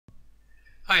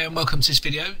Hi and welcome to this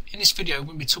video. In this video we're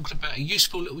going to be talking about a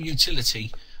useful little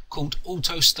utility called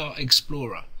Autostart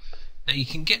Explorer. Now you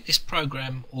can get this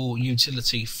program or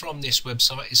utility from this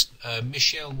website. It's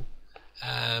Michelle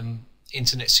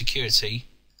Internet Security,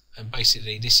 and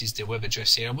basically this is the web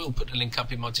address here. I will put the link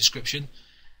up in my description.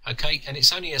 Okay, and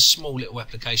it's only a small little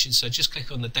application, so just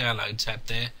click on the download tab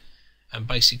there, and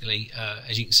basically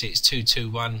as you can see it's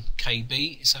 221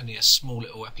 KB. It's only a small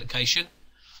little application,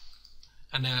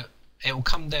 and it will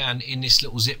come down in this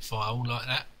little zip file like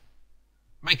that.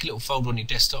 Make a little folder on your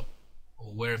desktop or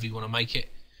wherever you want to make it.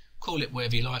 Call it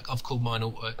whatever you like. I've called mine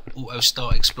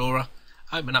Autostart Explorer.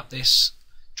 Open up this,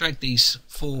 drag these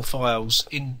 4 files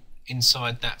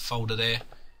inside that folder there,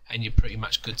 and you're pretty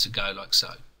much good to go like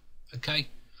so. Okay.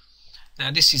 Now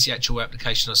this is the actual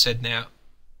application. I said now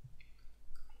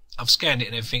I've scanned it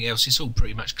and everything else. It's all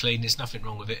pretty much clean. There's nothing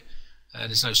wrong with it.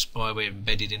 There's no spyware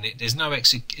embedded in it. There's no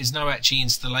actually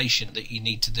installation that you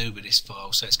need to do with this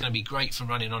file, so it's going to be great for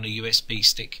running on a USB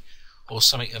stick or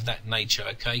something of that nature.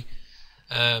 Okay,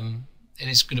 and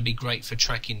it's going to be great for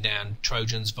tracking down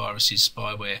Trojans, viruses,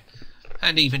 spyware,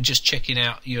 and even just checking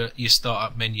out your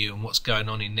startup menu and what's going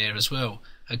on in there as well.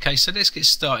 Okay, so let's get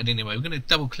started anyway. We're going to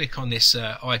double click on this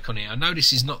icon here. I know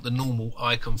this is not the normal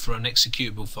icon for an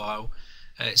executable file.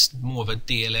 It's more of a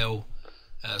DLL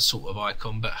sort of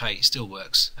icon, but hey, it still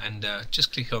works. And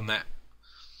just click on that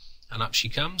and up she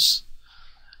comes.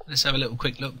 Let's have a little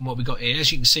quick look at what we got here.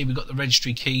 As you can see, we've got the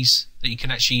registry keys that you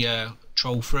can actually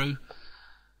troll through,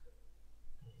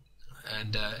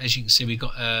 and as you can see, we've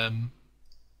got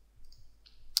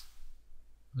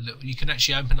you can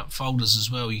actually open up folders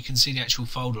as well. You can see the actual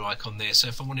folder icon there, so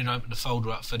if I wanted to open the folder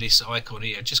up for this icon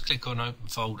here, just click on open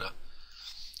folder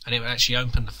and it will actually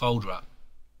open the folder up,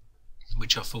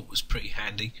 which I thought was pretty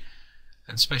handy,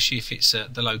 and especially if it's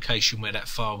the location where that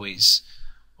file is.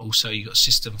 Also you've got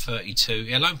system32.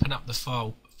 It'll open up the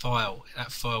file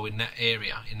in that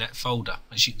area, in that folder.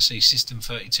 As you can see,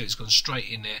 system32, it's gone straight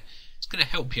in there. It's going to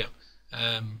help you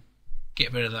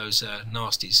get rid of those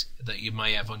nasties that you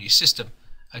may have on your system.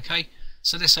 Okay,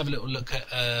 so let's have a little look at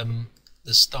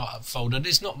the startup folder.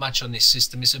 There's not much on this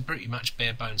system. It's a pretty much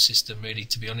bare bones system, really,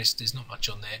 to be honest. There's not much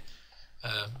on there.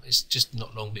 It's just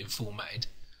not long been formatted.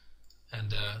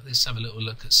 And let's have a little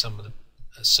look at some of the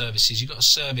services. You've got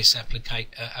service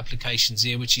applications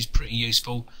here, which is pretty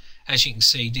useful. As you can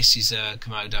see, this is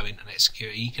Komodo Internet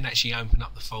Security. You can actually open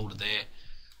up the folder there.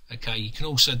 Okay, you can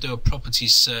also do a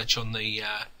properties search on the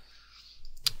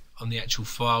actual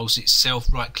files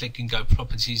itself. Right click and go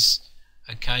properties.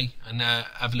 Okay, and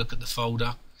have a look at the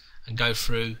folder and go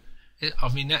through.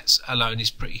 I mean, that alone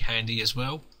is pretty handy as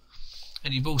well.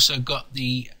 And you've also got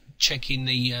the checking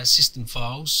the system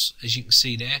files, as you can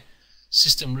see there,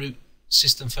 system root,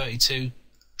 system32,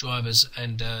 drivers,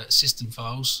 and system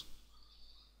files.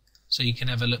 So you can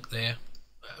have a look there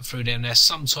through there. Now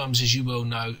sometimes, as you will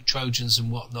know, Trojans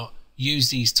and whatnot use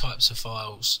these types of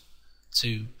files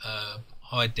to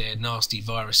hide their nasty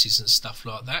viruses and stuff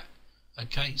like that.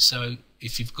 Okay, so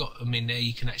if you've got them in there,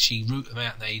 you can actually root them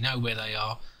out there. You know where they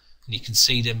are, and you can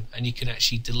see them, and you can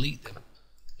actually delete them.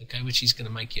 Okay, which is going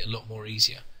to make it a lot more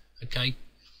easier. Okay,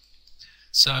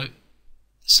 so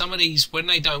some of these, when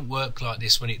they don't work like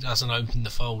this, when it doesn't open the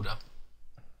folder,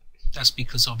 that's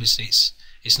because obviously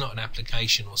it's not an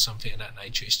application or something of that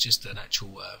nature. It's just an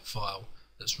actual file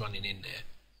that's running in there.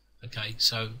 Okay,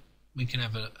 so we can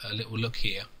have a little look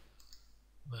here.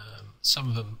 Some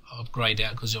of them are greyed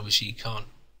out because obviously you can't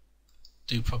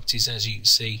do properties. As you can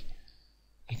see,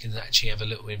 you can actually have a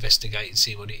little investigate and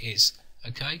see what it is.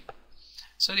 Okay,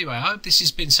 so anyway, I hope this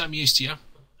has been some use to you.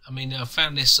 I mean, I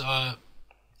found this on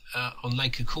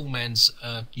Laker Coolman's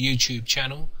YouTube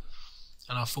channel,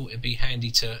 and I thought it'd be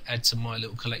handy to add to my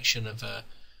little collection of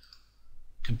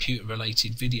computer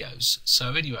related videos.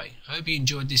 So anyway, I hope you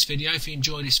enjoyed this video. If you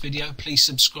enjoyed this video, please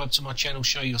subscribe to my channel,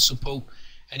 show your support.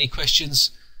 Any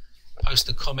questions, post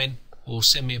a comment or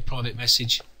send me a private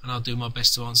message and I'll do my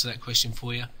best to answer that question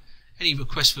for you. Any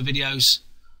requests for videos,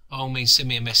 by all means send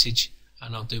me a message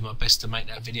and I'll do my best to make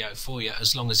that video for you,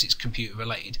 as long as it's computer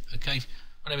related. Okay,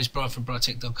 my name is Brian from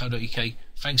Britec.co.uk.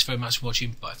 Thanks very much for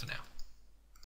watching. Bye for now.